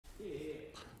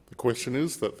question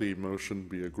is that the motion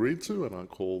be agreed to, and I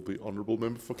call the honourable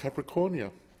member for Capricornia.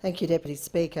 Thank you, Deputy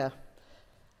Speaker.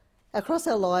 Across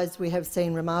our lives we have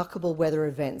seen remarkable weather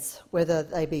events, whether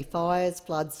they be fires,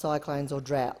 floods, cyclones or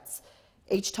droughts.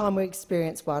 Each time we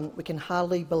experience one, we can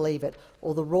hardly believe it,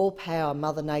 or the raw power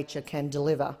Mother Nature can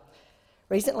deliver.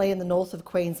 Recently in the north of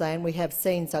Queensland we have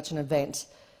seen such an event.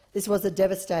 This was a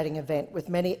devastating event, with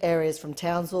many areas from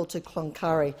Townsville to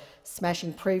Cloncurry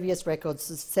smashing previous records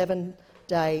of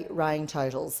 7-day rain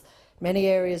totals. Many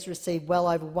areas received well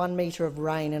over 1 metre of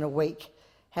rain in a week.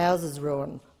 Houses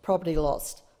ruined, property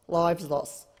lost, lives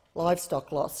lost,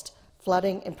 livestock lost,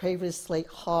 flooding in previously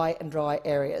high and dry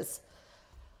areas.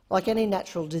 Like any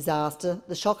natural disaster,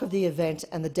 the shock of the event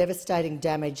and the devastating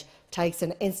damage takes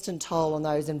an instant toll on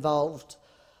those involved.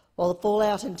 While the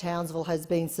fallout in Townsville has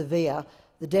been severe,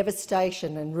 the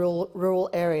devastation in rural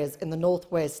areas in the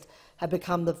northwest have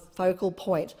become the focal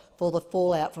point for the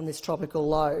fallout from this tropical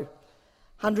low.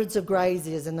 Hundreds of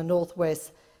graziers in the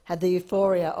northwest had the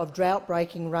euphoria of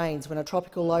drought-breaking rains when a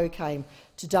tropical low came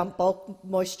to dump bulk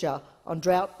moisture on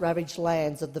drought-ravaged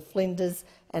lands of the Flinders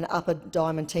and Upper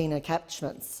Diamantina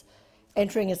catchments.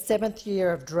 Entering a 7th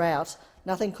year of drought,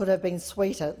 nothing could have been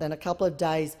sweeter than a couple of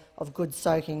days of good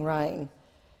soaking rain.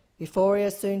 Euphoria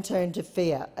soon turned to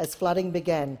fear as flooding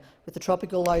began, with the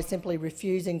tropical low simply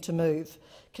refusing to move,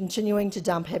 continuing to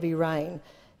dump heavy rain.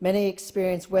 Many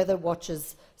experienced weather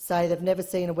watchers say they've never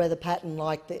seen a weather pattern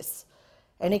like this.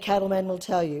 Any cattleman will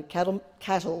tell you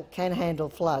cattle can handle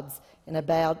floods. In a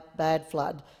bad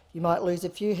flood, you might lose a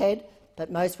few head,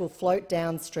 but most will float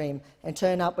downstream and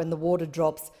turn up when the water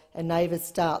drops and neighbours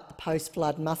start the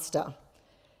post-flood muster.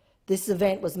 This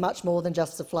event was much more than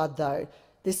just a flood, though.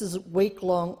 This is a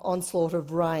week-long onslaught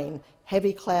of rain,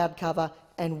 heavy cloud cover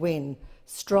and wind,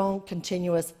 strong,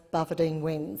 continuous, buffeting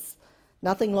winds.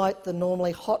 Nothing like the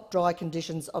normally hot, dry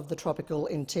conditions of the tropical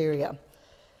interior.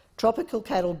 Tropical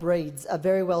cattle breeds are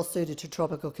very well suited to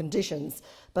tropical conditions,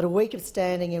 but a week of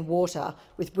standing in water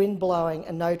with wind blowing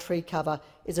and no tree cover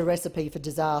is a recipe for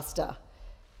disaster.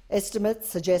 Estimates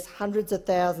suggest hundreds of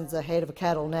thousands of head of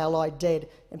cattle now lie dead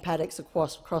in paddocks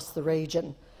across the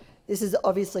region. This is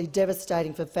obviously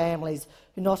devastating for families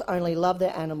who not only love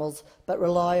their animals but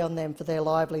rely on them for their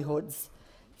livelihoods.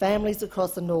 Families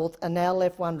across the north are now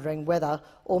left wondering whether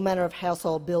all manner of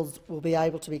household bills will be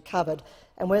able to be covered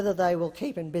and whether they will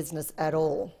keep in business at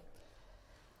all.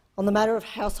 On the matter of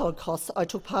household costs, I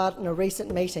took part in a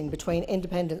recent meeting between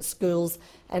independent schools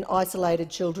and Isolated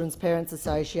Children's Parents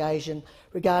Association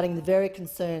regarding the very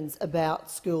concerns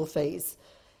about school fees.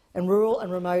 In rural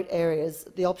and remote areas,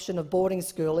 the option of boarding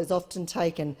school is often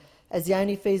taken as the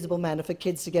only feasible manner for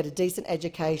kids to get a decent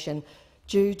education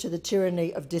due to the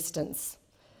tyranny of distance.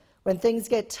 When things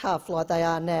get tough, like they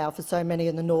are now for so many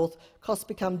in the north, costs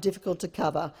become difficult to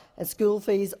cover and school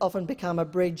fees often become a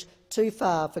bridge too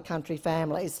far for country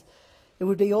families. It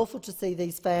would be awful to see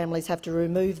these families have to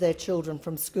remove their children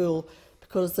from school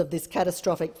because of this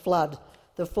catastrophic flood.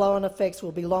 The flow-on effects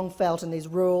will be long felt in these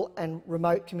rural and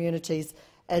remote communities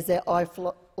as their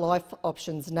life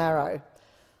options narrow.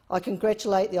 I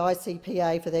congratulate the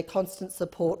ICPA for their constant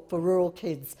support for rural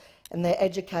kids and their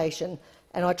education,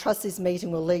 and I trust this meeting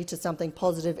will lead to something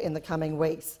positive in the coming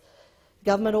weeks.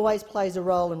 Government always plays a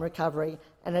role in recovery,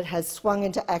 and it has swung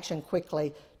into action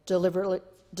quickly,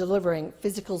 delivering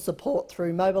physical support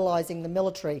through mobilising the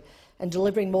military and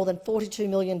delivering more than $42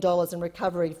 million in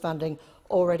recovery funding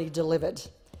already delivered.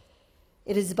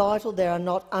 It is vital there are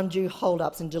not undue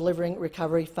hold-ups in delivering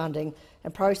recovery funding,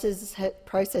 and processes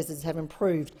have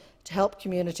improved to help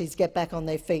communities get back on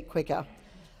their feet quicker.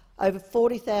 Over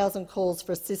 40,000 calls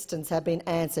for assistance have been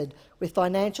answered, with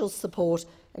financial support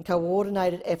and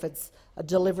coordinated efforts of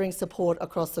delivering support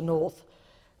across the north.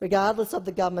 Regardless of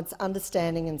the government's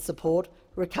understanding and support,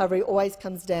 recovery always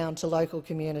comes down to local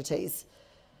communities.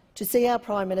 To see our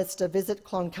Prime Minister visit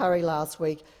Cloncurry last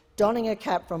week, donning a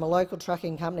cap from a local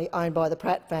trucking company owned by the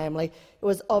Pratt family, it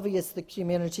was obvious the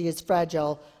community is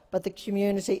fragile, but the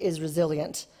community is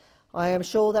resilient. I am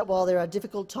sure that while there are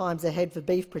difficult times ahead for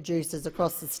beef producers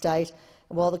across the state,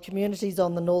 and while the communities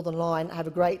on the Northern Line have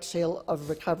a great deal of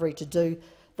recovery to do,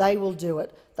 they will do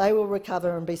it. They will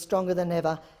recover and be stronger than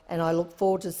ever, and I look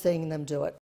forward to seeing them do it.